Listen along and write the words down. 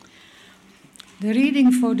The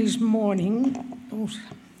reading for this morning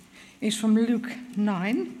is from Luke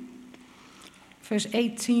 9, verse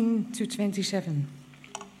 18 to 27.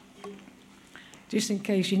 Just in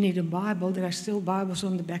case you need a Bible, there are still Bibles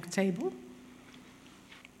on the back table.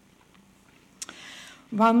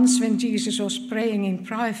 Once, when Jesus was praying in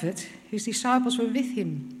private, his disciples were with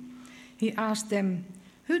him. He asked them,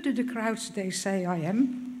 "Who do the crowds today say I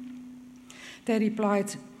am?" They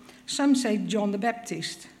replied, "Some say John the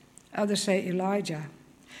Baptist, others say Elijah,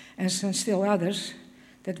 and some still others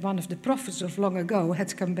that one of the prophets of long ago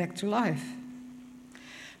had come back to life."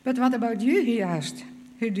 "But what about you?" he asked.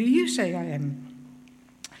 "Who do you say I am?"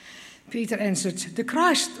 Peter answered, "The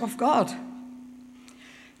Christ of God."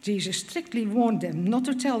 Jesus strictly warned them not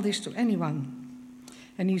to tell this to anyone.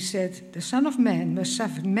 And he said, "The Son of Man must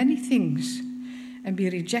suffer many things and be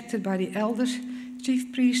rejected by the elders,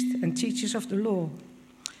 chief priests, and teachers of the law.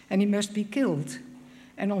 And he must be killed,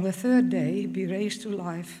 and on the third day be raised to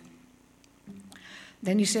life."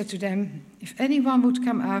 Then he said to them, "If anyone would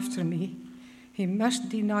come after me, he must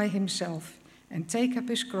deny himself and take up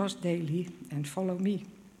his cross daily and follow me.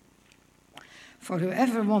 For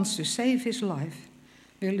whoever wants to save his life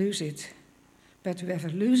will lose it, but whoever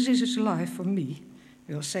loses his life for me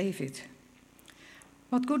will save it.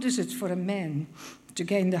 What good is it for a man to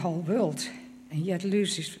gain the whole world and yet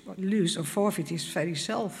lose or forfeit his very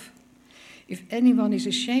self? If anyone is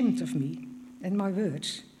ashamed of me and my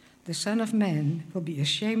words, the Son of Man will be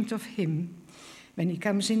ashamed of him when he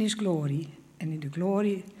comes in his glory and in the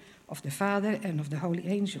glory of the Father and of the holy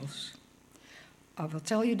angels. I will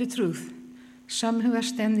tell you the truth. Some who are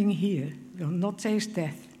standing here will not taste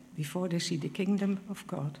death before they see the kingdom of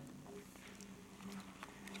God."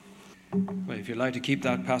 Well, if you'd like to keep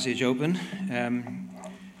that passage open,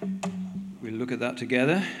 we'll look at that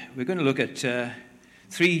together. We're going to look at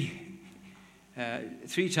three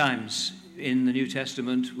times in the New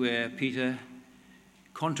Testament where Peter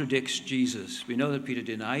contradicts Jesus. We know that Peter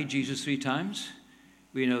denied Jesus 3 times.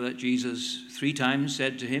 We know that Jesus 3 times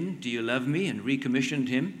said to him, "Do you love me?" and recommissioned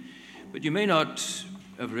him. But you may not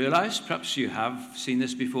have realized, perhaps you have seen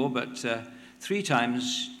this before, but 3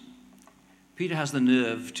 times Peter has the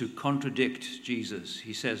nerve to contradict Jesus.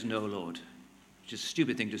 He says, "No, Lord." Which is a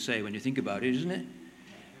stupid thing to say when you think about it, isn't it?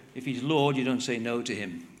 If he's Lord, you don't say no to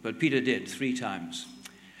him. But Peter did 3 times.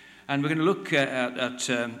 And we're going to look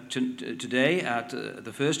today at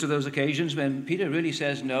the first of those occasions when Peter really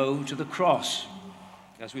says no to the cross,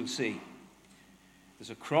 as we'll see. There's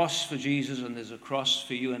a cross for Jesus and there's a cross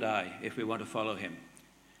for you and I if we want to follow him.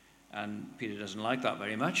 And Peter doesn't like that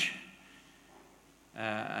very much.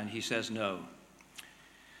 And he says no.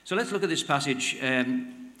 So let's look at this passage.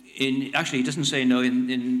 Actually, he doesn't say no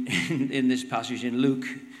in this passage in Luke,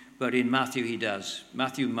 but in Matthew he does.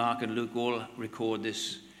 Matthew, Mark, and Luke all record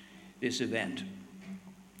this event.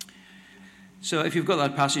 So if you've got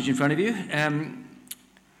that passage in front of you,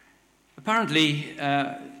 apparently,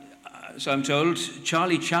 so I'm told,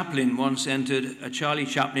 Charlie Chaplin once entered a Charlie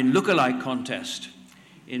Chaplin look-alike contest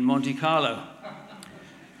in Monte Carlo,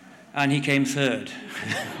 and he came 3rd.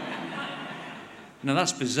 Now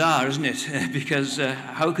that's bizarre, isn't it? Because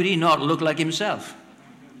how could he not look like himself?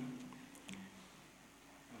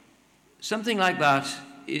 Something like that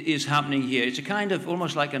is happening here. It's a kind of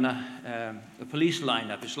almost like a police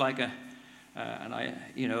lineup. It's like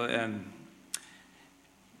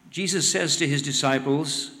Jesus says to his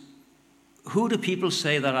disciples, "Who do people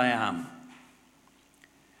say that I am?"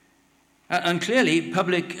 And clearly,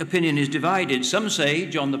 public opinion is divided. Some say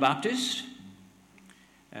John the Baptist,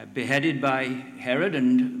 beheaded by Herod,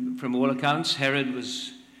 and from all accounts, Herod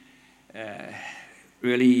was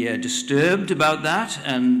really disturbed about that,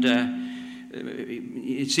 and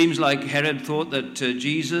it seems like Herod thought that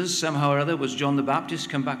Jesus, somehow or other, was John the Baptist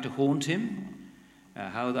come back to haunt him.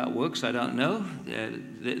 How that works, I don't know.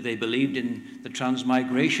 They believed in the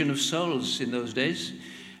transmigration of souls in those days.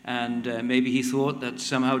 And maybe he thought that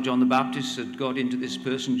somehow John the Baptist had got into this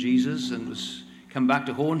person, Jesus, and was come back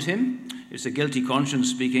to haunt him. It's a guilty conscience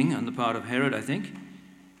speaking on the part of Herod, I think.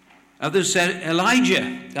 Others said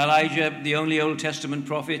Elijah, the only Old Testament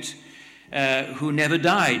prophet who never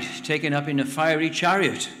died, taken up in a fiery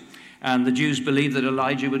chariot. And the Jews believed that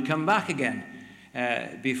Elijah would come back again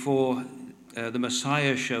before the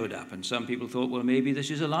Messiah showed up. And some people thought, well, maybe this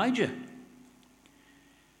is Elijah.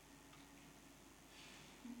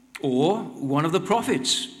 Or one of the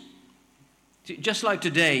prophets. Just like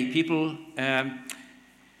today, people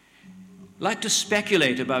like to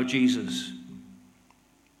speculate about Jesus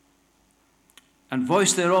and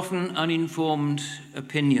voice their often uninformed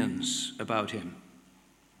opinions about him.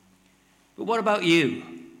 But what about you,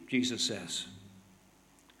 Jesus says?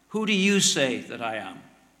 Who do you say that I am?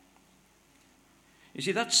 You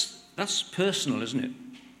see, that's personal, isn't it?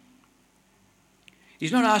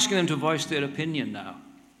 He's not asking them to voice their opinion now.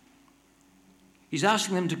 He's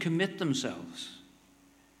asking them to commit themselves.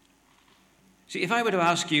 See, if I were to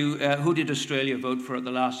ask you, who did Australia vote for at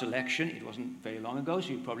the last election? It wasn't very long ago, so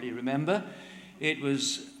you probably remember. It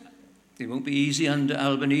won't be easy under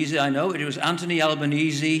Albanese, I know. It was Anthony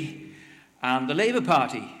Albanese and the Labour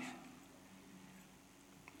Party.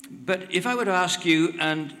 But if I were to ask you,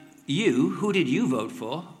 and you, who did you vote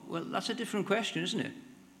for? Well, that's a different question, isn't it?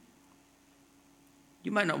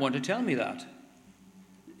 You might not want to tell me that.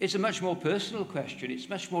 It's a much more personal question. It's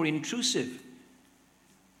much more intrusive.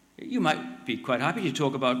 You might be quite happy to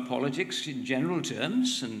talk about politics in general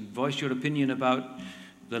terms and voice your opinion about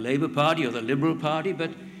the Labour Party or the Liberal Party,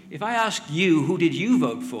 but if I ask you, who did you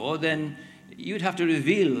vote for, then you'd have to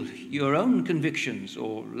reveal your own convictions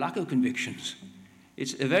or lack of convictions.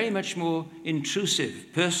 It's a very much more intrusive,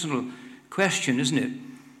 personal question, isn't it?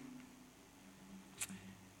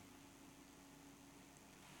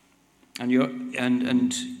 And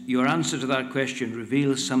your answer to that question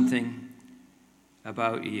reveals something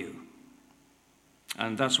about you.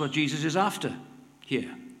 And that's what Jesus is after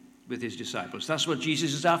here with his disciples. That's what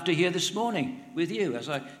Jesus is after here this morning with you as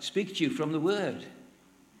I speak to you from the Word.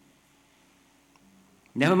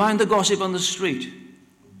 Never mind the gossip on the street.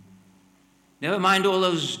 Never mind all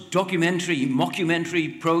those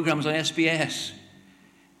mockumentary programs on SBS.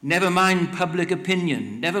 Never mind public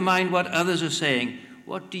opinion. Never mind what others are saying.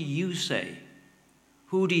 What do you say?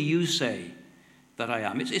 Who do you say that I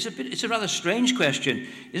am? It's a rather strange question,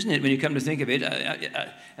 isn't it, when you come to think of it?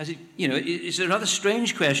 It's a rather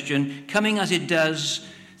strange question coming as it does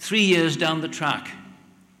 3 years down the track.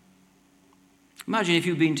 Imagine if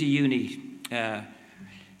you've been to uni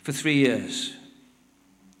for 3 years.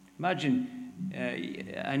 Imagine,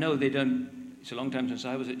 I know they don't, it's a long time since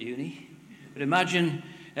I was at uni, but imagine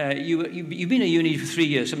you've been at uni for 3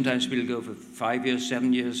 years. Sometimes people go for 5 years,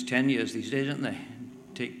 7 years, 10 years these days, don't they?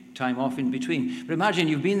 Take time off in between. But imagine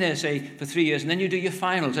you've been there, say, for 3 years, and then you do your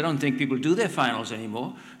finals. I don't think people do their finals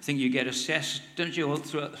anymore. I think you get assessed, don't you, all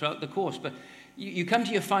throughout the course. But you come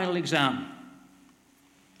to your final exam,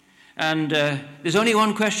 and there's only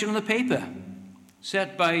one question on the paper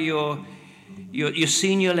set by your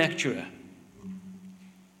senior lecturer.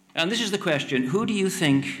 And this is the question: who do you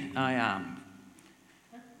think I am?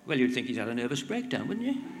 Well, you'd think he's had a nervous breakdown, wouldn't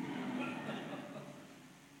you?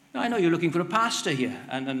 Now, I know you're looking for a pastor here,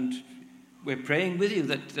 and we're praying with you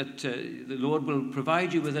that the Lord will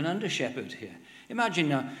provide you with an under-shepherd here. Imagine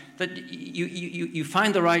now that you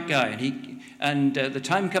find the right guy, and the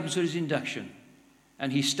time comes for his induction,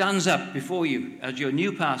 and he stands up before you as your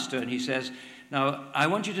new pastor, and he says, "Now, I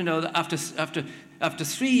want you to know that after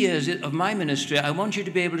 3 years of my ministry, I want you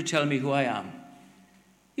to be able to tell me who I am."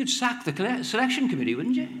 You'd sack the selection committee,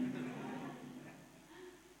 wouldn't you?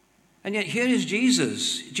 And yet here is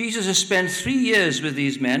Jesus. Jesus has spent 3 years with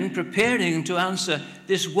these men preparing them to answer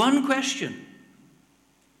this one question.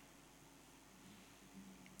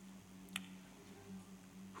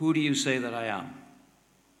 Who do you say that I am?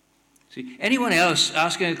 See, anyone else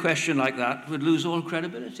asking a question like that would lose all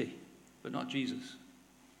credibility, but not Jesus.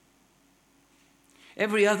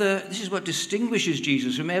 This is what distinguishes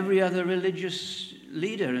Jesus from every other religious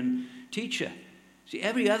leader and teacher. See,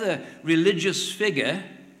 every other religious figure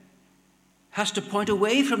has to point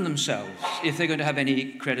away from themselves if they're going to have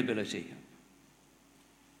any credibility.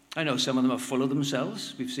 I know some of them are full of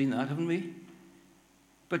themselves. We've seen that, haven't we?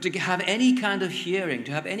 But to have any kind of hearing,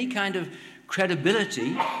 to have any kind of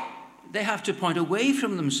credibility, they have to point away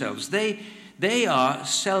from themselves. They are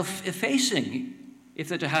self-effacing if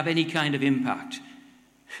they're to have any kind of impact.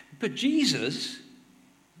 But Jesus,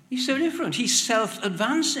 he's so different. He's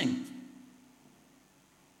self-advancing.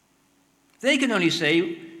 They can only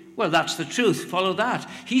say, well, that's the truth, follow that.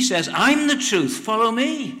 He says, I'm the truth, follow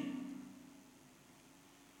me.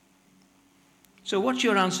 So what's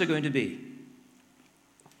your answer going to be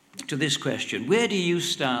to this question? Where do you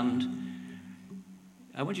stand?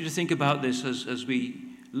 I want you to think about this as we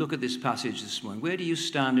look at this passage this morning. Where do you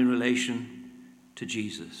stand in relation to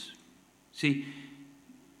Jesus? See,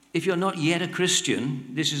 if you're not yet a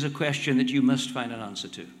Christian, this is a question that you must find an answer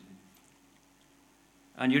to.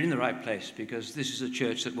 And you're in the right place, because this is a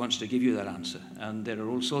church that wants to give you that answer. And there are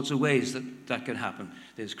all sorts of ways that can happen.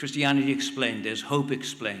 There's Christianity explained. There's hope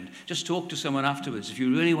explained. Just talk to someone afterwards if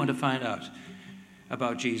you really want to find out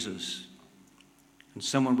about Jesus. And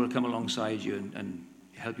someone will come alongside you and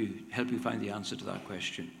help you find the answer to that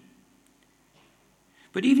question.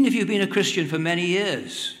 But even if you've been a Christian for many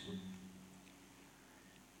years,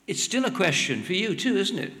 It's still a question for you too,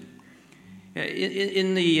 isn't it?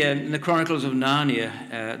 In the Chronicles of Narnia,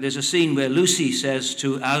 there's a scene where Lucy says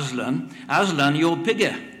to Aslan, "Aslan, you're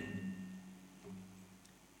bigger."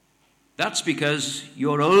 "That's because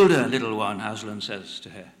you're older, little one," Aslan says to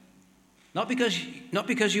her. Not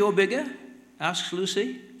because you're bigger?" asks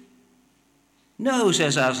Lucy. "No,"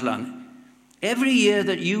 says Aslan. "Every year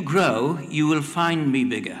that you grow, you will find me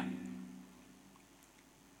bigger."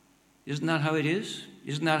 Isn't that how it is?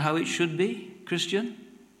 Isn't that how it should be, Christian?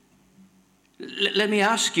 Let me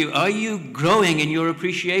ask you, are you growing in your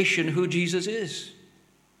appreciation of who Jesus is?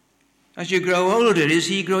 As you grow older, is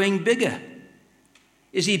he growing bigger?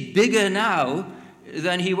 Is he bigger now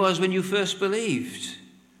than he was when you first believed?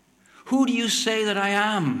 Who do you say that I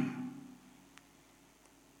am?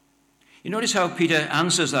 You notice how Peter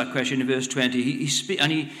answers that question in verse 20.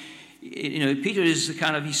 Peter is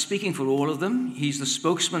he's speaking for all of them. He's the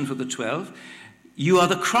spokesman for the 12. You are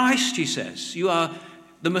the Christ, he says. You are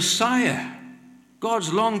the Messiah,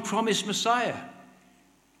 God's long-promised Messiah.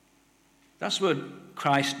 That's what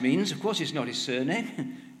Christ means. Of course, it's not his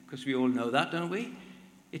surname, because we all know that, don't we?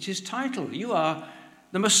 It's his title. You are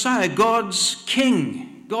the Messiah, God's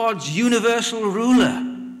King, God's universal ruler,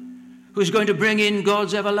 who's going to bring in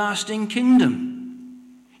God's everlasting kingdom.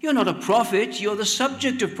 You're not a prophet, you're the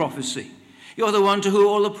subject of prophecy. You're the one to whom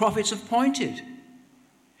all the prophets have pointed.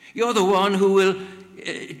 You're the one who will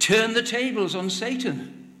turn the tables on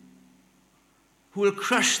Satan, who will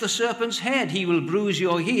crush the serpent's head. He will bruise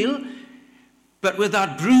your heel, but with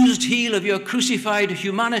that bruised heel of your crucified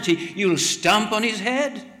humanity, you'll stamp on his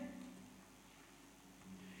head.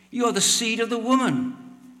 You're the seed of the woman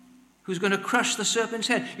who's going to crush the serpent's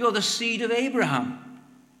head. You're the seed of Abraham,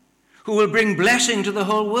 who will bring blessing to the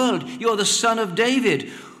whole world. You're the son of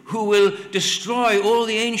David, who will destroy all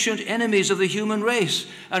the ancient enemies of the human race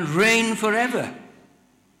and reign forever.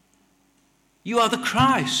 You are the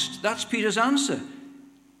Christ. That's Peter's answer.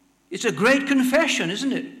 It's a great confession,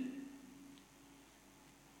 isn't it?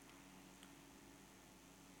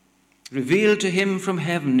 Revealed to him from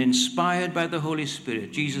heaven, inspired by the Holy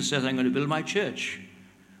Spirit. Jesus says, I'm going to build my church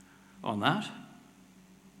on that.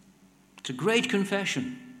 It's a great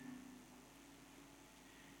confession.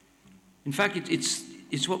 In fact,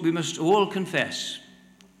 it's what we must all confess.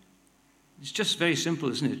 It's just very simple,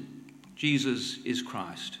 isn't it? Jesus is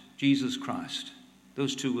Christ. Jesus Christ.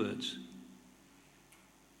 Those two words.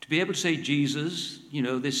 To be able to say Jesus,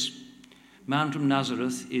 this man from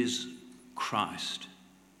Nazareth is Christ.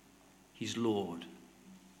 He's Lord.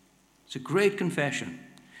 It's a great confession.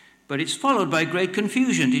 But it's followed by great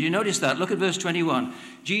confusion. Did you notice that? Look at verse 21.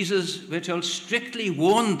 Jesus, we're told, strictly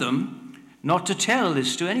warned them not to tell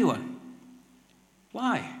this to anyone.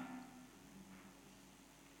 Why?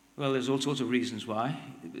 Well, there's all sorts of reasons why.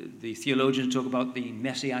 The theologians talk about the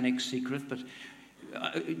messianic secret, but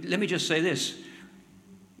let me just say this.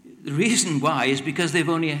 The reason why is because they've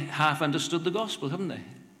only half understood the gospel, haven't they?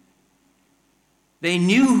 They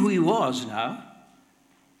knew who he was now.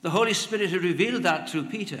 The Holy Spirit had revealed that through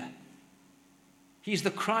Peter. He's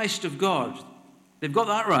the Christ of God. They've got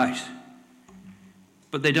that right.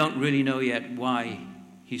 But they don't really know yet why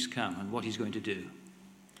he's come and what he's going to do.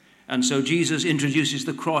 And so Jesus introduces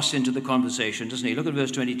the cross into the conversation, doesn't he? Look at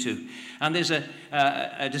verse 22. And there's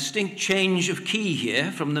a distinct change of key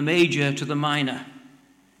here from the major to the minor.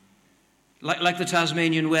 Like the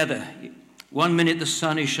Tasmanian weather. 1 minute the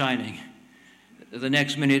sun is shining. The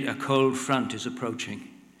next minute a cold front is approaching.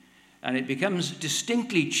 And it becomes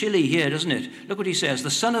distinctly chilly here, doesn't it? Look what he says. The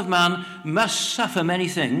Son of Man must suffer many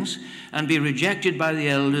things and be rejected by the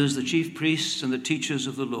elders, the chief priests, and the teachers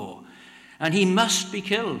of the law. And he must be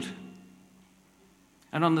killed.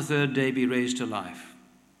 And on the third day be raised to life.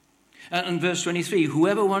 And verse 23,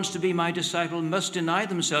 whoever wants to be my disciple must deny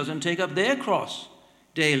themselves and take up their cross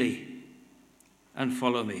daily and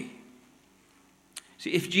follow me. See,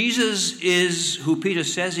 if Jesus is who Peter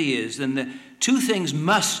says he is, then the two things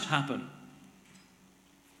must happen.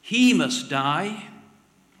 He must die,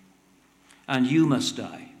 and you must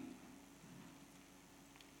die.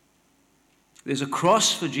 There's a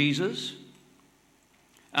cross for Jesus,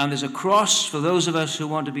 and there's a cross for those of us who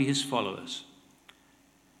want to be his followers.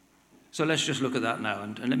 So let's just look at that now,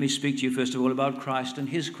 and let me speak to you first of all about Christ and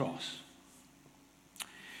his cross.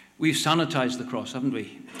 We've sanitized the cross, haven't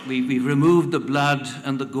we? We've removed the blood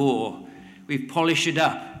and the gore. We've polished it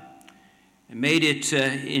up and made it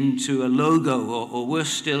into a logo, or worse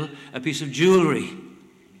still, a piece of jewelry.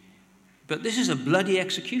 But this is a bloody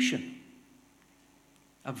execution.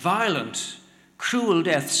 A violent, cruel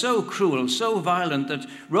death, so cruel, so violent that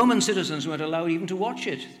Roman citizens weren't allowed even to watch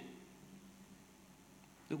it.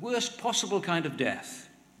 The worst possible kind of death.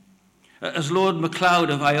 As Lord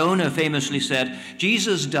MacLeod of Iona famously said,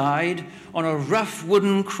 Jesus died on a rough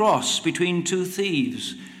wooden cross between two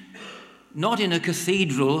thieves, not in a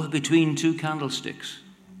cathedral between two candlesticks.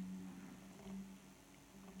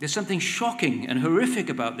 There's something shocking and horrific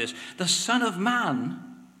about this. The Son of Man,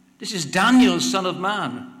 this is Daniel's Son of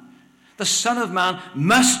Man. The Son of Man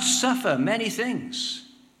must suffer many things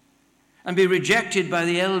and be rejected by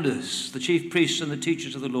the elders, the chief priests and the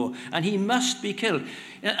teachers of the law, and he must be killed.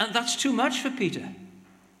 And that's too much for Peter.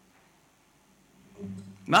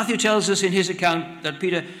 Matthew tells us in his account that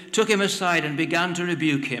Peter took him aside and began to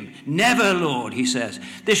rebuke him. "Never, Lord," he says,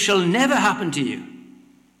 "this shall never happen to you."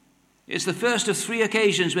 It's the first of 3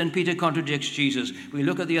 occasions when Peter contradicts Jesus. We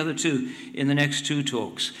look at the other 2 in the next 2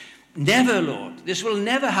 talks. "Never, Lord, this will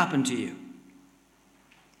never happen to you."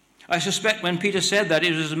 I suspect when Peter said that,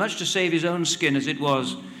 it was as much to save his own skin as it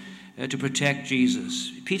was to protect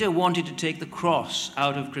Jesus. Peter wanted to take the cross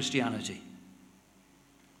out of Christianity.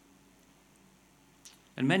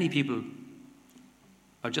 And many people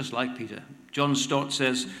are just like Peter. John Stott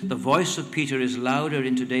says, "The voice of Peter is louder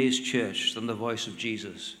in today's church than the voice of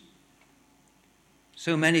Jesus."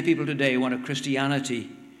 So many people today want a Christianity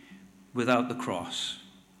without the cross.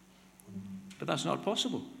 But that's not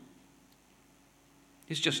possible.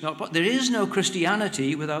 It's just not possible. There is no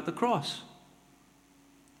Christianity without the cross.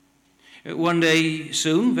 One day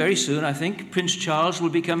soon, very soon, I think, Prince Charles will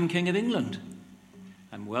become King of England.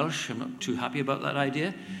 I'm Welsh, I'm not too happy about that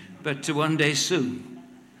idea, but one day soon,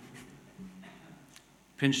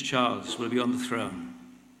 Prince Charles will be on the throne.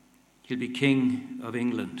 He'll be King of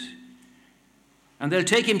England. And they'll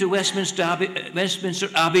take him to Westminster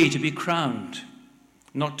Abbey to be crowned,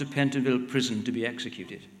 not to Pentonville Prison to be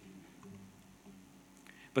executed.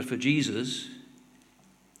 But for Jesus,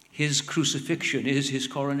 his crucifixion is his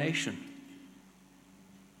coronation.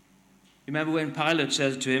 Remember when Pilate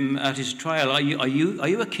said to him at his trial, are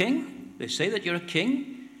you a king? They say that you're a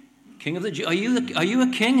king, king of the Jews. Are you a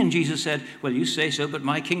king? And Jesus said, "Well, you say so, but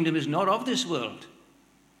my kingdom is not of this world."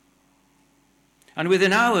 And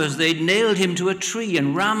within hours they'd nailed him to a tree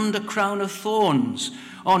and rammed a crown of thorns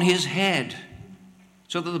on his head,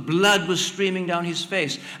 so that the blood was streaming down his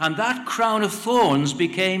face. And that crown of thorns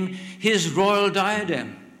became his royal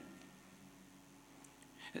diadem.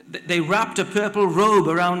 They wrapped a purple robe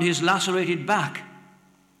around his lacerated back.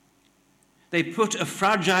 They put a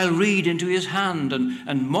fragile reed into his hand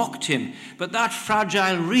and mocked him. But that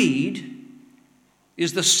fragile reed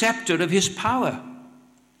is the scepter of his power.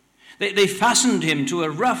 They fastened him to a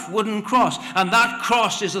rough wooden cross, and that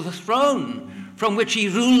cross is the throne from which he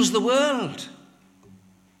rules the world.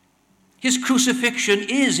 His crucifixion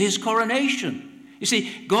is his coronation. You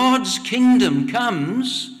see, God's kingdom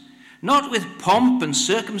comes not with pomp and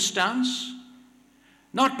circumstance,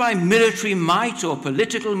 not by military might or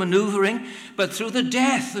political maneuvering, but through the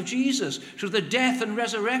death of Jesus, through the death and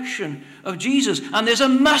resurrection of Jesus. And there's a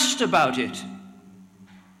must about it.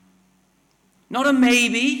 Not a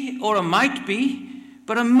maybe or a might be,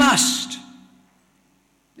 but a must.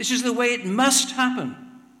 This is the way it must happen.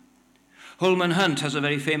 Holman Hunt has a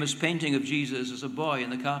very famous painting of Jesus as a boy in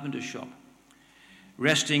the carpenter's shop,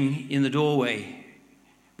 resting in the doorway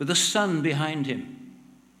with the sun behind him,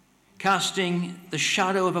 casting the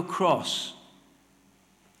shadow of a cross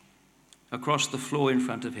across the floor in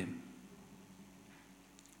front of him.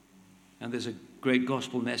 And there's a great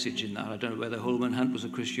gospel message in that. I don't know whether Holman Hunt was a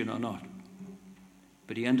Christian or not,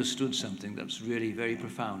 but he understood something that's really very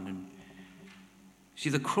profound. And see,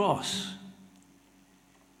 the cross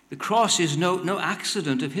is no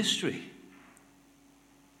accident of history.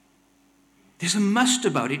 There's a must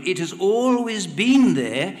about it. It has always been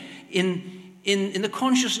there in the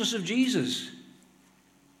consciousness of Jesus.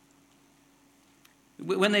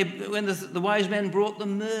 When the wise men brought the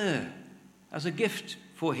myrrh as a gift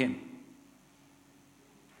for him.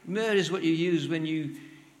 Myrrh is what you use when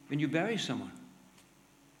you bury someone.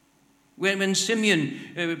 When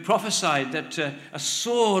Simeon prophesied that a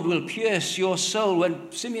sword will pierce your soul,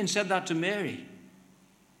 when Simeon said that to Mary,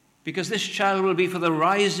 because this child will be for the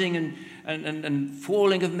rising and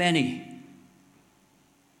falling of many,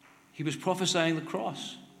 he was prophesying the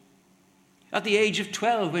cross. At the age of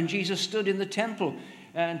 12, when Jesus stood in the temple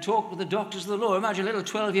and talked with the doctors of the law, imagine a little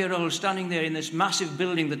 12-year-old standing there in this massive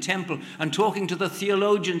building, the temple, and talking to the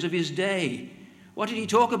theologians of his day. What did he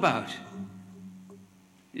talk about?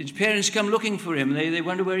 His parents come looking for him. They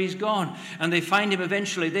wonder where he's gone. And they find him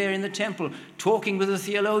eventually there in the temple, talking with the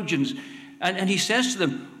theologians. And he says to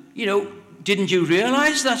them, didn't you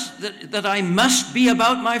realize that I must be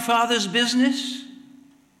about my Father's business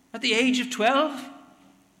at the age of 12?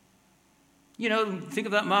 Think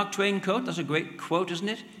of that Mark Twain quote. That's a great quote, isn't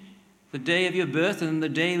it? The day of your birth and the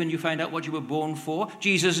day when you find out what you were born for.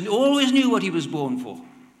 Jesus always knew what he was born for.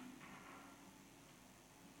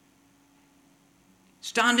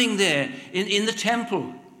 Standing there in the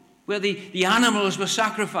temple where the animals were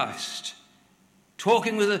sacrificed,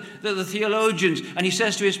 talking with the theologians, and he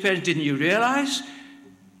says to his parents, didn't you realize?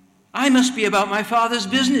 I must be about my Father's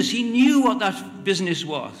business. He knew what that business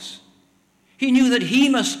was. He knew that he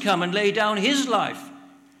must come and lay down his life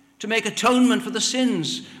to make atonement for the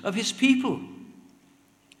sins of his people.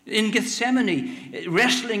 In Gethsemane,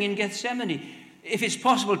 wrestling in Gethsemane, if it's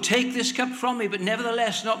possible, take this cup from me, but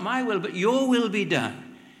nevertheless, not my will, but your will be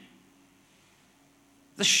done.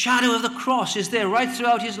 The shadow of the cross is there right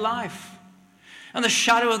throughout his life. And the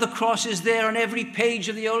shadow of the cross is there on every page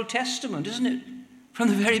of the Old Testament, isn't it? From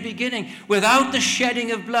the very beginning. Without the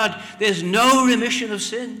shedding of blood, there's no remission of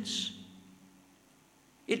sins.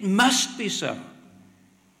 It must be so.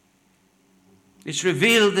 It's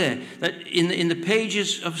revealed there that in the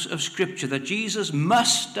pages of Scripture that Jesus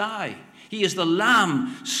must die. He is the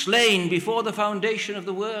Lamb slain before the foundation of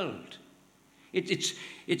the world.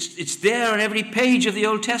 It's there on every page of the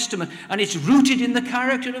Old Testament, and it's rooted in the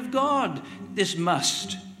character of God, this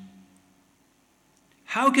must.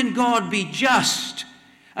 How can God be just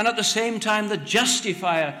and at the same time the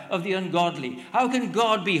justifier of the ungodly? How can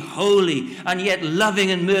God be holy and yet loving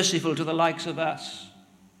and merciful to the likes of us?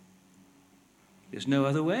 There's no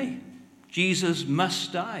other way. Jesus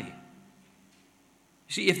must die.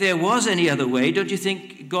 See, if there was any other way, don't you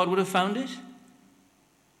think God would have found it?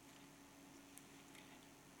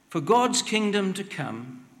 For God's kingdom to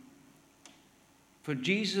come, for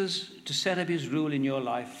Jesus to set up his rule in your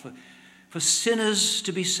life, for sinners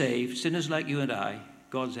to be saved, sinners like you and I,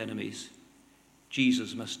 God's enemies,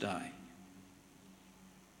 Jesus must die.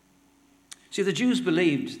 See, the Jews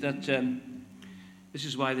believed that, this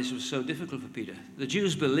is why this was so difficult for Peter. The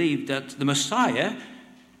Jews believed that the Messiah,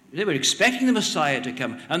 they were expecting the Messiah to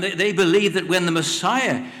come, and they believed that when the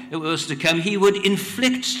Messiah was to come, he would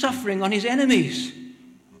inflict suffering on his enemies.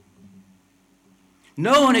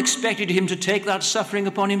 No one expected him to take that suffering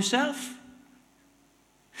upon himself.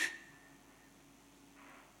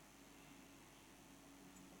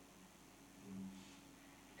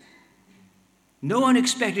 No one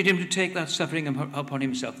expected him to take that suffering upon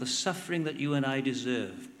himself, the suffering that you and I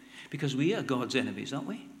deserve, because we are God's enemies, aren't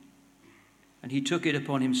we? And he took it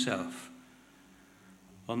upon himself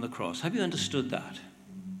on the cross. Have you understood that?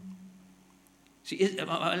 See,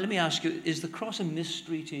 let me ask you, is the cross a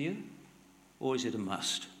mystery to you, or is it a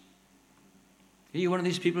must? Are you one of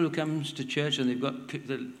these people who comes to church and they've got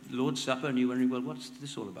the Lord's Supper and you're wondering, well, what's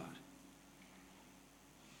this all about?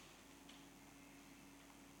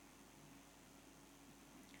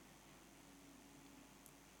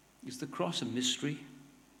 Is the cross a mystery,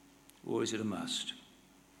 or is it a must?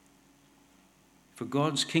 For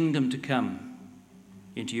God's kingdom to come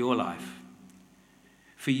into your life,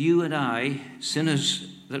 for you and I,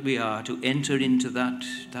 sinners that we are, to enter into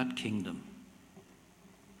that kingdom,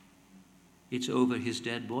 it's over his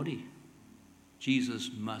dead body.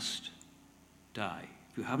 Jesus must die.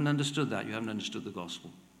 If you haven't understood that, you haven't understood the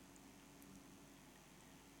gospel.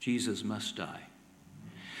 Jesus must die.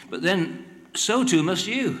 But then, so too must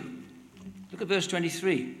you. Look at verse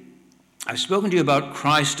 23. I've spoken to you about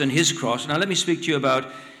Christ and his cross. Now let me speak to you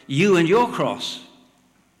about you and your cross.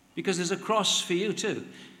 Because there's a cross for you too.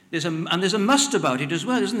 There's a must about it as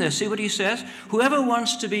well, isn't there? See what he says? Whoever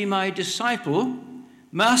wants to be my disciple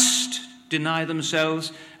must deny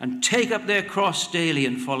themselves and take up their cross daily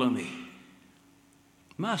and follow me.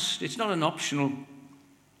 Must. It's not an optional.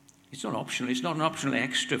 It's not optional. It's not an optional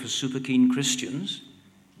extra for super keen Christians.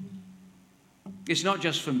 It's not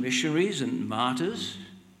just for missionaries and martyrs.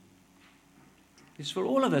 It's for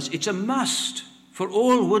all of us. It's a must for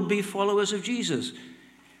all would-be followers of Jesus.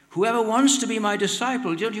 Whoever wants to be my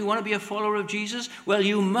disciple, don't you want to be a follower of Jesus? Well,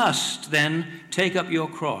 you must then take up your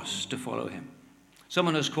cross to follow him.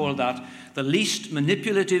 Someone has called that the least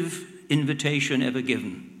manipulative invitation ever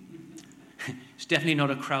given. It's definitely not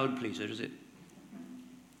a crowd pleaser, is it?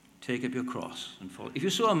 Take up your cross and follow. If you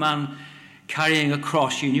saw a man carrying a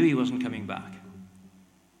cross, you knew he wasn't coming back.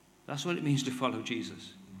 That's what it means to follow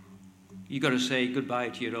Jesus. You've got to say goodbye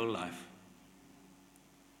to your old life.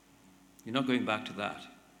 You're not going back to that.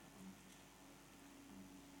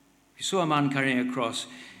 If you saw a man carrying a cross,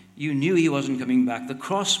 you knew he wasn't coming back. The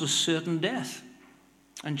cross was certain death.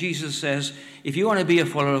 And Jesus says, if you want to be a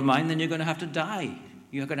follower of mine, then you're going to have to die.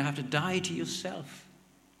 You're going to have to die to yourself.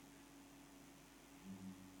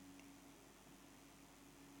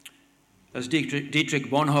 As Dietrich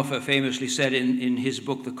Bonhoeffer famously said in his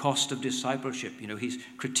book, The Cost of Discipleship, he's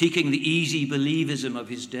critiquing the easy believism of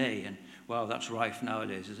his day. And wow, that's rife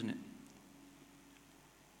nowadays, isn't it?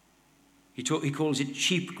 He calls it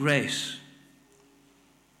cheap grace.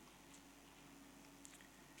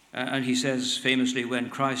 And he says famously, when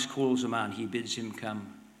Christ calls a man, he bids him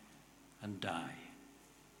come and die.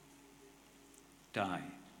 Die.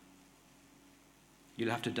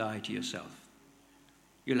 You'll have to die to yourself.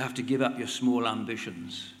 You'll have to give up your small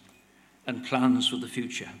ambitions and plans for the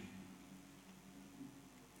future.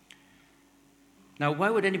 Now, why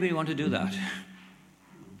would anybody want to do that?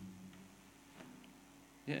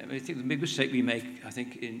 Yeah, I think the big mistake we make, I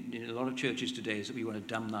think, in a lot of churches today is that we want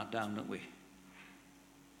to dumb that down, don't we?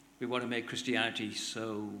 We want to make Christianity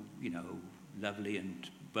so, lovely and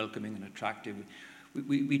welcoming and attractive.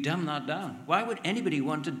 We dumb that down. Why would anybody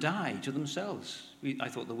want to die to themselves? I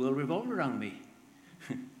thought the world revolved around me.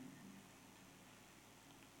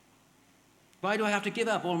 Why do I have to give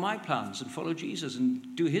up all my plans and follow Jesus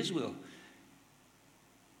and do his will?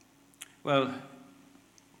 Well,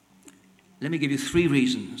 let me give you 3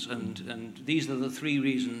 reasons, and these are the 3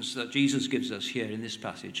 reasons that Jesus gives us here in this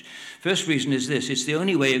passage. First reason is this: it's the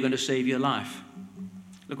only way you're going to save your life.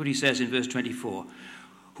 Look what he says in verse 24.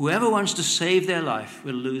 Whoever wants to save their life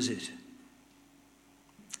will lose it.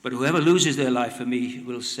 But whoever loses their life for me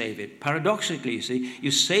will save it. Paradoxically, you see, you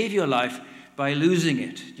save your life by losing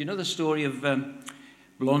it. Do you know the story of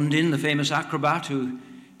Blondin, the famous acrobat who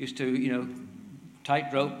used to,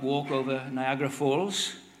 tightrope walk over Niagara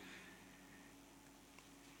Falls?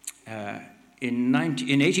 In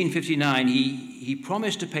 1859, he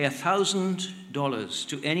promised to pay $1,000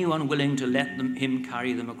 to anyone willing to let him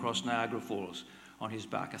carry them across Niagara Falls on his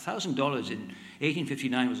back. $1,000 in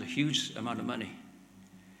 1859 was a huge amount of money.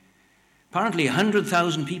 Apparently,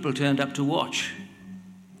 100,000 people turned up to watch,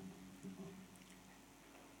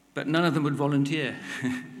 but none of them would volunteer.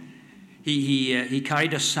 He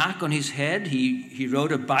carried a sack on his head. He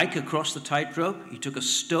rode a bike across the tightrope. He took a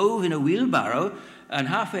stove in a wheelbarrow and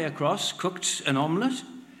halfway across cooked an omelette.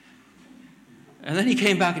 And then he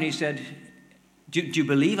came back and he said, do you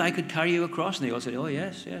believe I could carry you across? And they all said, oh,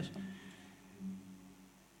 yes, yes.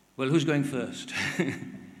 Well, who's going first?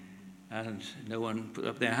 And no one put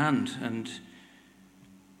up their hand. And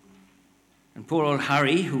poor old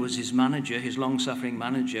Harry, who was his manager, his long-suffering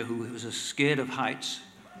manager, who was scared of heights,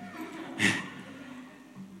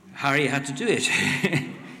 Harry had to do it.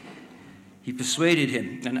 He persuaded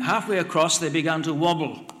him. And halfway across, they began to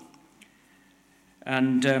wobble.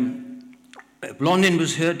 And Blondin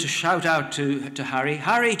was heard to shout out to Harry,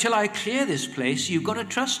 Harry, till I clear this place, you've got to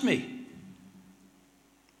trust me.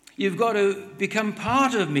 You've got to become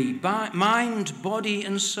part of me, mind, body,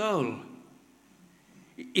 and soul.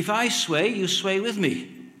 If I sway, you sway with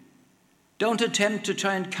me. Don't attempt to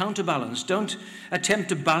try and counterbalance. Don't attempt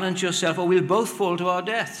to balance yourself, or we'll both fall to our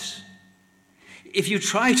deaths. If you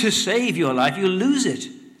try to save your life, you'll lose it.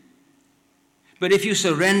 But if you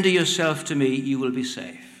surrender yourself to me, you will be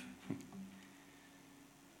safe.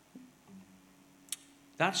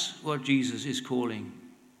 That's what Jesus is calling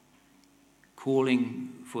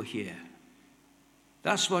for here.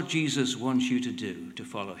 That's what Jesus wants you to do, to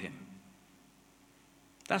follow him.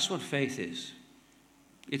 That's what faith is.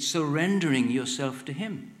 It's surrendering yourself to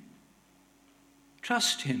him.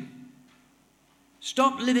 Trust him.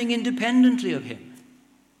 Stop living independently of him.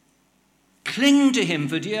 Cling to him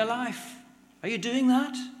for dear life. Are you doing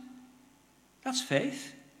that? That's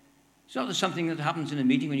faith. It's not something that happens in a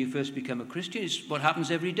meeting when you first become a Christian. It's what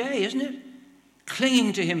happens every day, isn't it?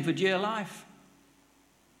 Clinging to him for dear life.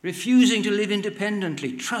 Refusing to live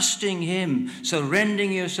independently, trusting him,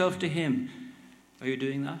 surrendering yourself to him. Are you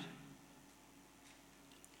doing that?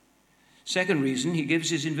 Second reason he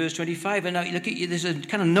gives is in verse 25. And now look, there's a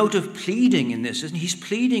kind of note of pleading in this, isn't he? He's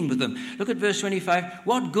pleading with them. Look at verse 25.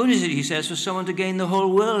 What good is it, he says, for someone to gain the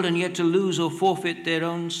whole world and yet to lose or forfeit their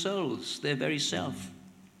own souls, their very self?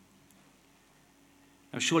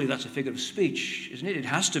 Now, surely that's a figure of speech, isn't it? It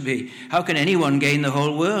has to be. How can anyone gain the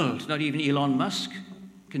whole world? Not even Elon Musk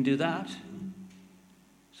can do that.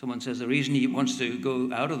 Someone says the reason he wants to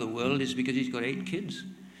go out of the world is because he's got 8 kids.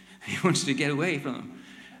 He wants to get away from them.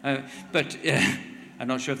 But I'm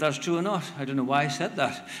not sure if that's true or not. I don't know why I said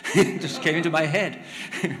that. It just came into my head.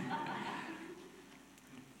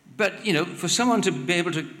 But, for someone to be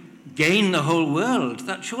able to gain the whole world,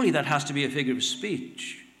 surely that has to be a figure of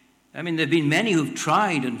speech. I mean, there have been many who've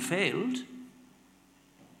tried and failed.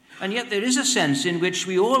 And yet there is a sense in which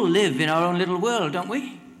we all live in our own little world, don't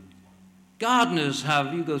we? Gardeners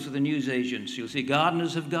you go to the newsagents, you'll see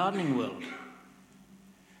gardeners have gardening world.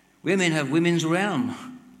 Women have women's realm.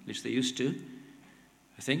 At least they used to.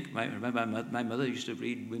 I think. I remember my mother used to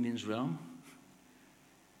read Women's Realm.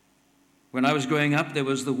 When I was growing up, there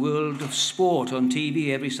was the World of Sport on TV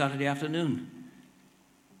every Saturday afternoon.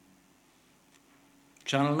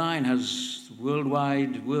 Channel 9 has the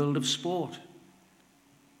worldwide World of Sport.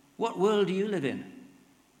 What world do you live in?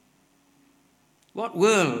 What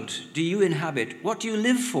world do you inhabit? What do you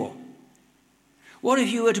live for? What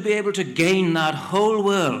if you were to be able to gain that whole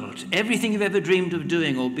world, everything you've ever dreamed of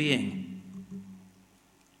doing or being,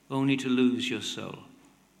 only to lose your soul?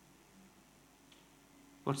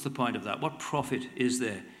 What's the point of that? What profit is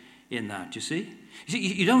there in that, you see?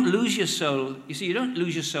 You don't lose your soul. You see, you don't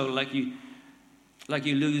lose your soul like you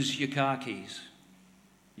lose your car keys.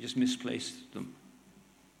 You just misplace them.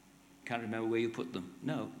 Can't remember where you put them.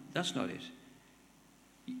 No, that's not it.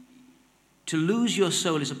 To lose your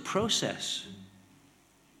soul is a process.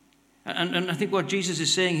 And I think what Jesus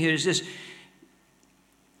is saying here is this.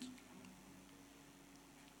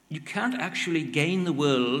 You can't actually gain the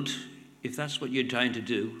world, if that's what you're trying to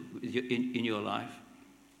do in your life,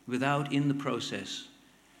 without, in the process,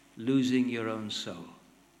 losing your own soul.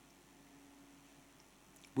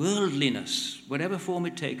 Worldliness, whatever form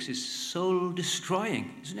it takes, is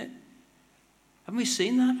soul-destroying, isn't it? Haven't we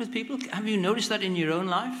seen that with people? Have you noticed that in your own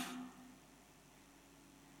life?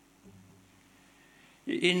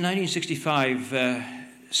 In 1965,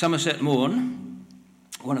 Somerset Maugham,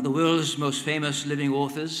 one of the world's most famous living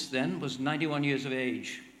authors then, was 91 years of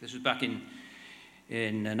age. This was back in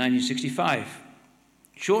 1965.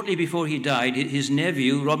 Shortly before he died, his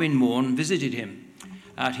nephew, Robin Maugham, visited him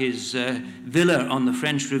at his villa on the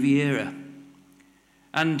French Riviera.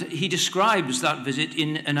 And he describes that visit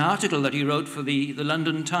in an article that he wrote for the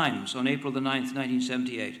London Times on April the 9th,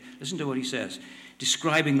 1978. Listen to what he says,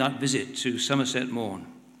 describing that visit to Somerset Maugham,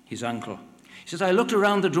 his uncle. He says, I looked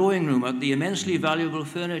around the drawing room at the immensely valuable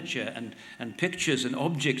furniture and pictures and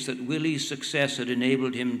objects that Willie's success had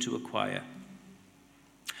enabled him to acquire.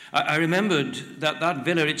 I remembered that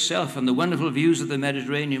villa itself and the wonderful views of the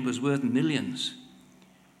Mediterranean was worth millions.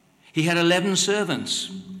 He had 11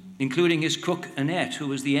 servants, including his cook Annette, who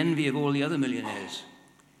was the envy of all the other millionaires.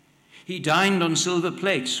 He dined on silver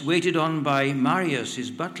plates, waited on by Marius,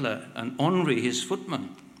 his butler, and Henri, his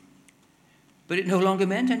footman. But it no longer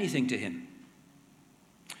meant anything to him.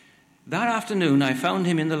 That afternoon, I found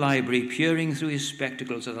him in the library, peering through his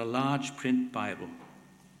spectacles at a large print Bible.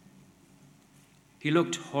 He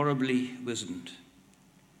looked horribly wizened,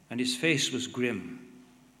 and his face was grim.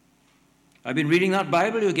 I've been reading that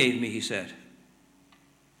Bible you gave me, he said,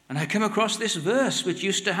 and I came across this verse which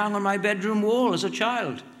used to hang on my bedroom wall as a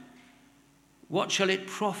child. What shall it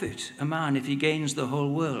profit a man if he gains the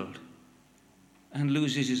whole world and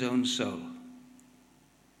loses his own soul?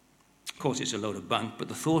 Of course, it's a load of bunk, but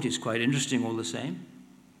the thought is quite interesting all the same.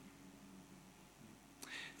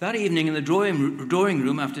 That evening in the drawing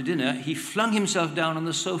room after dinner, he flung himself down on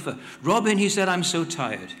the sofa. Robin, he said, I'm so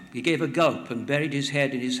tired. He gave a gulp and buried his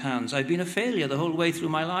head in his hands. I've been a failure the whole way through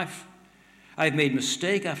my life. I've made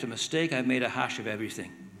mistake after mistake. I've made a hash of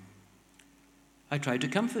everything. I tried to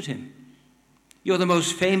comfort him. You're the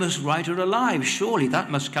most famous writer alive. Surely that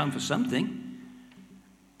must count for something.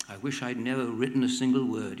 I wish I'd never written a single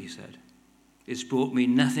word, he said. It's brought me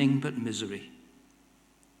nothing but misery.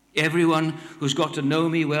 Everyone who's got to know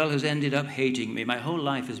me well has ended up hating me. My whole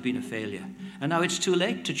life has been a failure. And now it's too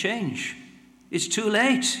late to change. It's too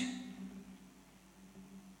late.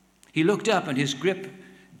 He looked up and his grip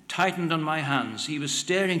tightened on my hands. He was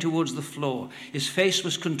staring towards the floor. His face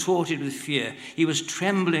was contorted with fear. He was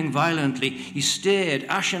trembling violently. He stared,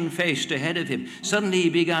 ashen-faced, ahead of him. Suddenly he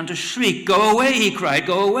began to shriek. Go away, he cried.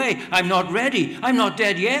 Go away. I'm not ready. I'm not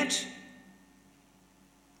dead yet.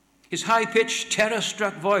 His high-pitched,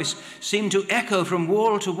 terror-struck voice seemed to echo from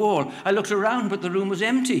wall to wall. I looked around, but the room was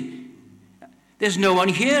empty. There's no one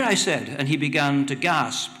here, I said, and he began to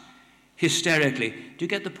gasp hysterically. Do you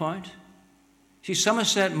get the point? See,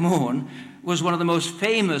 Somerset Maugham was one of the most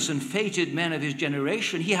famous and fated men of his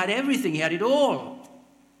generation. He had everything. He had it all.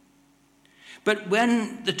 But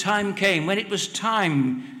when the time came, when it was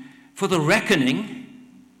time for the reckoning,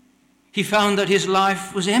 he found that his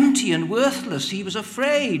life was empty and worthless. He was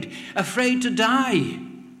afraid to die.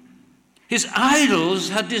 His idols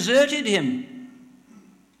had deserted him.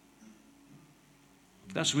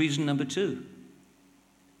 That's reason number 2.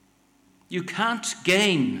 You can't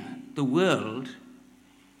gain the world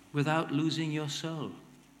without losing your soul.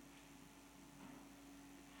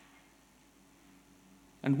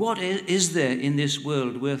 And what is there in this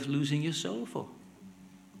world worth losing your soul for?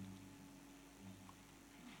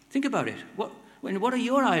 Think about it. What are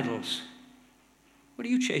your idols? What are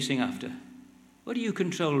you chasing after? What are you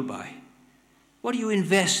controlled by? What are you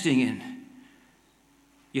investing in?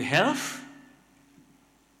 Your health?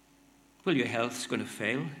 Well, your health's going to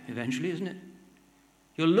fail eventually, isn't it?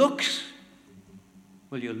 Your looks?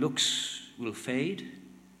 Well, your looks will fade.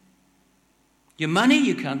 Your money,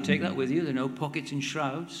 you can't take that with you. There are no pockets in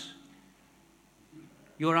shrouds.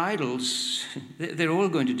 Your idols, they're all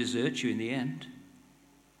going to desert you in the end.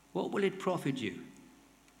 What will it profit you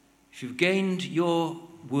if you've gained your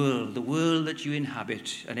world, the world that you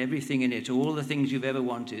inhabit, and everything in it, all the things you've ever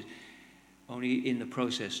wanted, only in the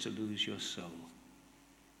process to lose your soul?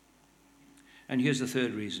 And here's the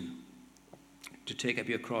third reason: to take up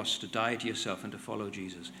your cross, to die to yourself, and to follow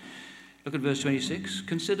Jesus. Look at verse 26.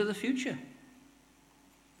 Consider the future.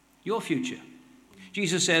 Your future.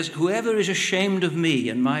 Jesus says, whoever is ashamed of me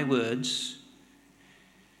and my words,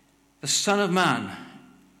 the Son of Man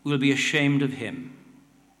will be ashamed of him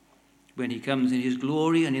when he comes in his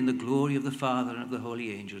glory and in the glory of the Father and of the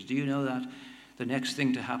holy angels. Do you know that the next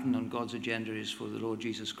thing to happen on God's agenda is for the Lord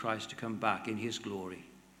Jesus Christ to come back in his glory,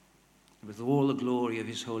 with all the glory of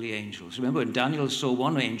his holy angels? Remember, when Daniel saw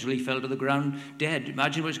one angel, he fell to the ground dead.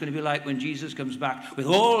 Imagine what it's going to be like when Jesus comes back with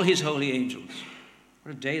all his holy angels.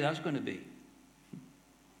 What a day that's going to be.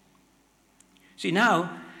 See,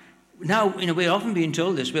 now, we're often being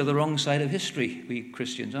told this. We're the wrong side of history, we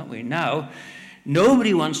Christians, aren't we? Now,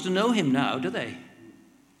 nobody wants to know him now, do they?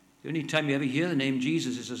 The only time you ever hear the name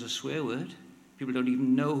Jesus is as a swear word. People don't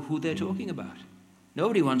even know who they're talking about.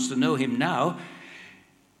 Nobody wants to know him now,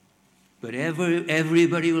 but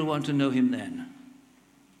everybody will want to know him then,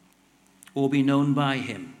 or be known by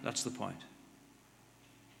him. That's the point.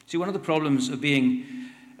 See, one of the problems of being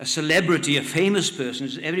a celebrity, a famous person,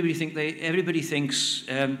 is everybody thinks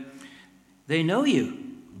they know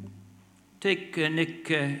you. Take Nick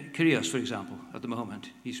Kyrgios, for example, at the moment.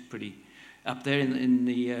 He's pretty up there in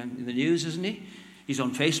the news, isn't he? He's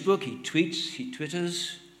on Facebook, he tweets, he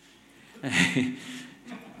twitters.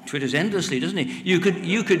 Twitters endlessly, doesn't he? You could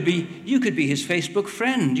be his Facebook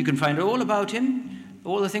friend. You can find out all about him,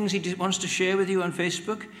 all the things he wants to share with you on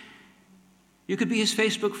Facebook. You could be his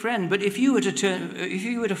Facebook friend. But if you were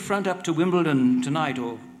to front up to Wimbledon tonight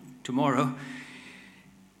or tomorrow,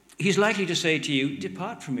 he's likely to say to you,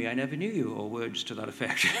 "Depart from me, I never knew you," or words to that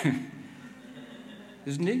effect.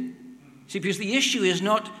 Isn't he? See, because the issue is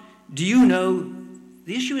not, do you know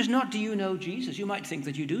Jesus? You might think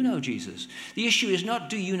that you do know Jesus. The issue is not,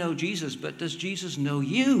 do you know Jesus, but does Jesus know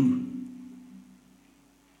you?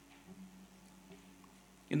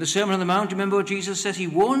 In the Sermon on the Mount, remember what Jesus says? He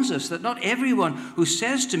warns us that not everyone who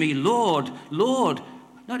says to me, "Lord, Lord,"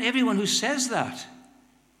 not everyone who says that.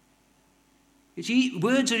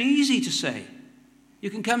 Words are easy to say. You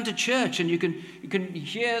can come to church and you can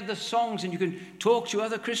hear the songs and you can talk to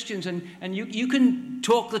other Christians and you can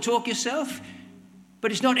talk the talk yourself.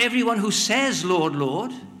 But it's not everyone who says, "Lord,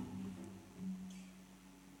 Lord,"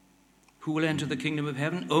 who will enter the kingdom of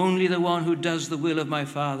heaven. Only the one who does the will of my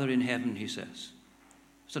Father in heaven, he says.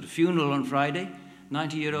 I was at a funeral on Friday,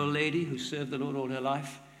 90-year-old lady who served the Lord all her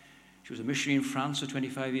life. She was a missionary in France for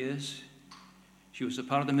 25 years. She was a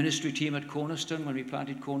part of the ministry team at Cornerstone when we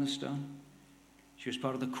planted Cornerstone. She was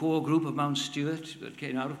part of the core group of Mount Stewart that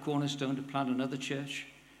came out of Cornerstone to plant another church.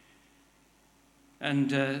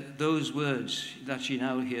 And those words that she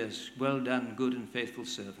now hears, "Well done, good and faithful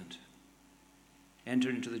servant. Enter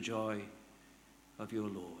into the joy of your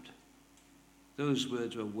Lord." Those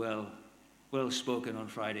words were well spoken on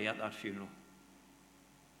Friday at that funeral.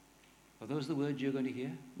 Are those the words you're going to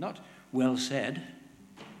hear? Not well said.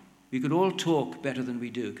 We could all talk better than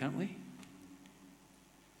we do, can't we?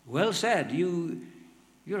 Well said.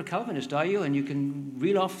 You're a Calvinist, are you? And you can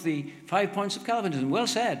reel off the 5 points of Calvinism. Well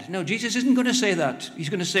said. No, Jesus isn't going to say that. He's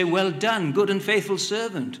going to say, "Well done, good and faithful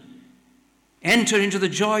servant. Enter into the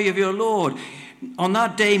joy of your Lord." On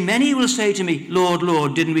that day, many will say to me, "Lord,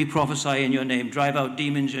 Lord, didn't we prophesy in your name, drive out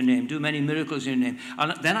demons in your name, do many miracles in your name?"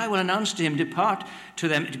 And then I will announce to him, "Depart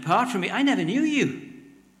from me, I never knew you.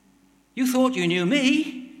 You thought you knew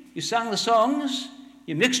me. You sang the songs.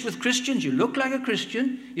 You mixed with Christians. You looked like a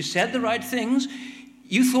Christian. You said the right things.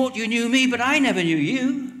 You thought you knew me, but I never knew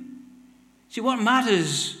you." See, what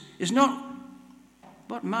matters is not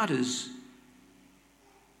whether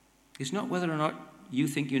or not you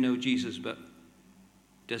think you know Jesus, but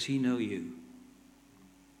does he know you?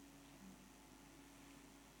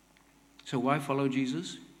 So why follow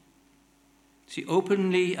Jesus? See,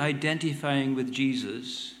 openly identifying with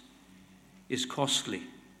Jesus is costly.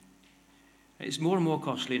 It's more and more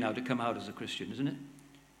costly now to come out as a Christian, isn't it?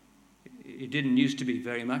 It didn't used to be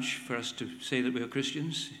very much for us to say that we were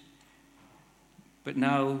Christians. But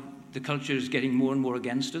now the culture is getting more and more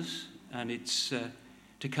against us. And it's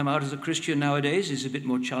to come out as a Christian nowadays is a bit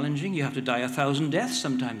more challenging. You have to die 1,000 deaths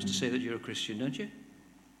sometimes to say that you're a Christian, don't you?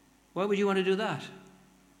 Why would you want to do that?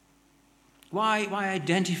 Why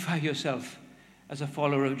identify yourself as a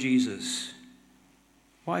follower of Jesus?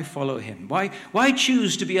 Why follow him? Why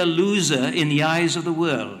choose to be a loser in the eyes of the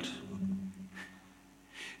world?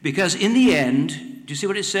 Because in the end, do you see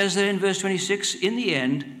what it says there in verse 26? In the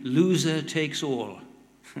end, loser takes all.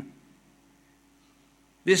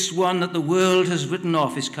 This one that the world has written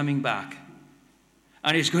off is coming back.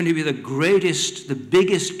 And it's going to be the greatest, the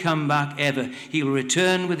biggest comeback ever. He will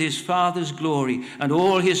return with his Father's glory and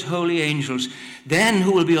all his holy angels. Then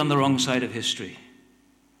who will be on the wrong side of history?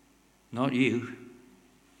 Not you,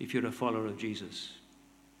 if you're a follower of Jesus.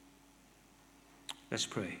 Let's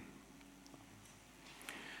pray.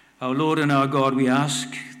 Our Lord and our God, we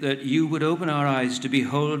ask that you would open our eyes to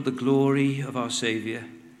behold the glory of our Savior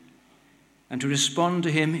and to respond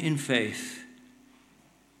to him in faith,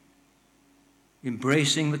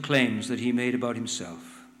 embracing the claims that he made about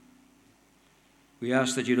himself. We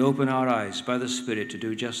ask that you'd open our eyes by the Spirit to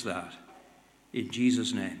do just that. In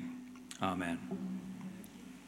Jesus' name, amen.